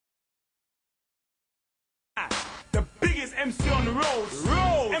MC on the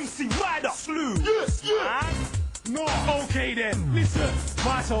road. MC Ryder Slew. Yes, yeah. No. Okay then, listen.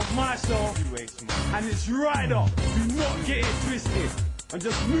 Myself, and it's Ryder. Do not get it twisted. I'm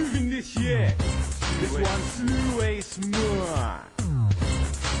just moving this year. This one, Slew wasteman.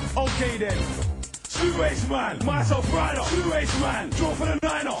 Okay then. Slew wasteman, myself Ryder, Slew wasteman, draw for the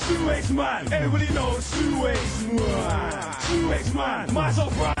 9-0, Slew wasteman, everybody knows Slew wasteman, Slew wasteman,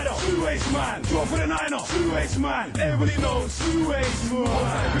 myself Ryder, Slew wasteman, draw for the 9-0, Slew wasteman, everybody knows Slew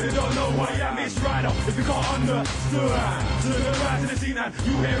wasteman. Really don't know why I am, it's Ryder, if you can't understand. Turn around to the scene and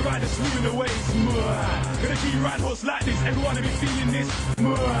you hear Ryder Slew in the wasteman. Gonna keep right hooks like this, everyone will be feeling this,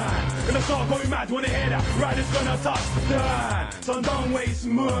 man. Gonna start going mad, wanna hear that, Ryder's gonna touch down. So don't waste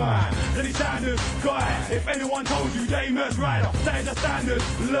man, then it's standards. If anyone told you they merged Ryder, that is a standard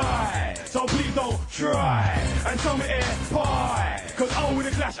lie. So please don't try and tell me air pie. Cause I'll win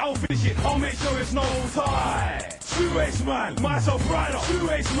the clash, I'll finish it, I'll make sure it's no tie. Slew wasteman, myself Ryder, Slew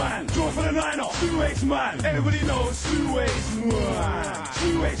wasteman, draw for the 9-0, Slew wasteman, everybody knows Slew wasteman,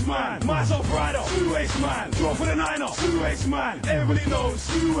 Slew wasteman, myself Ryder, Slew wasteman, draw for the 9-0, Slew wasteman, everybody knows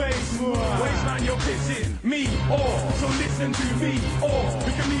Slew wasteman. Wasteman, you're pissing me off, so listen to me, or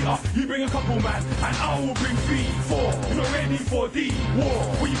we can meet up, you bring a couple man, and I will bring 3, 4. You're not ready for the war.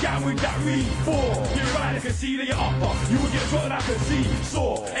 What you got with that re-4? You're right, I can see that you're upper. You will get shot like a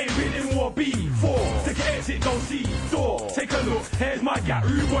C-saw. Ain't been in war before. Take an exit, go see door. Take a look, here's my gap.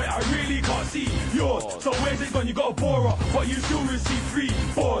 Rude boy, I really can't see yours. So where's it gone? You got a borer, but you still receive 3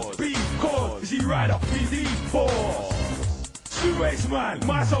 4s. Because you see Ryder, he's the boss. Slew wasteman,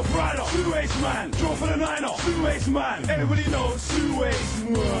 myself Ryder, Slew wasteman, draw for the 9-0, Slew wasteman, everybody knows Slew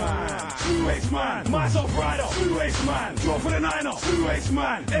wasteman, Slew wasteman, myself Ryder, Slew wasteman, draw for the 9-0, Slew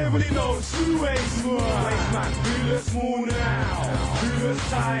wasteman, everybody knows Slew wasteman. Wasteman, who looks small now, who looks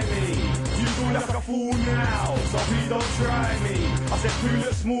tiny, you feel like a fool now, so please don't try me. I said who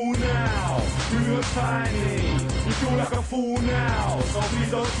looks small now, who looks tiny, you feel like a fool now, so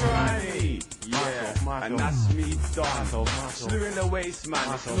please don't try me. Yeah, and that's me done. Slew in the waist,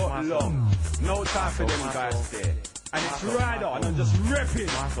 man, it's not long. No time for them guys there. And it's Ryder, and I'm just repping.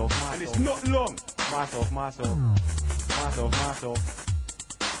 And it's not long. Myself.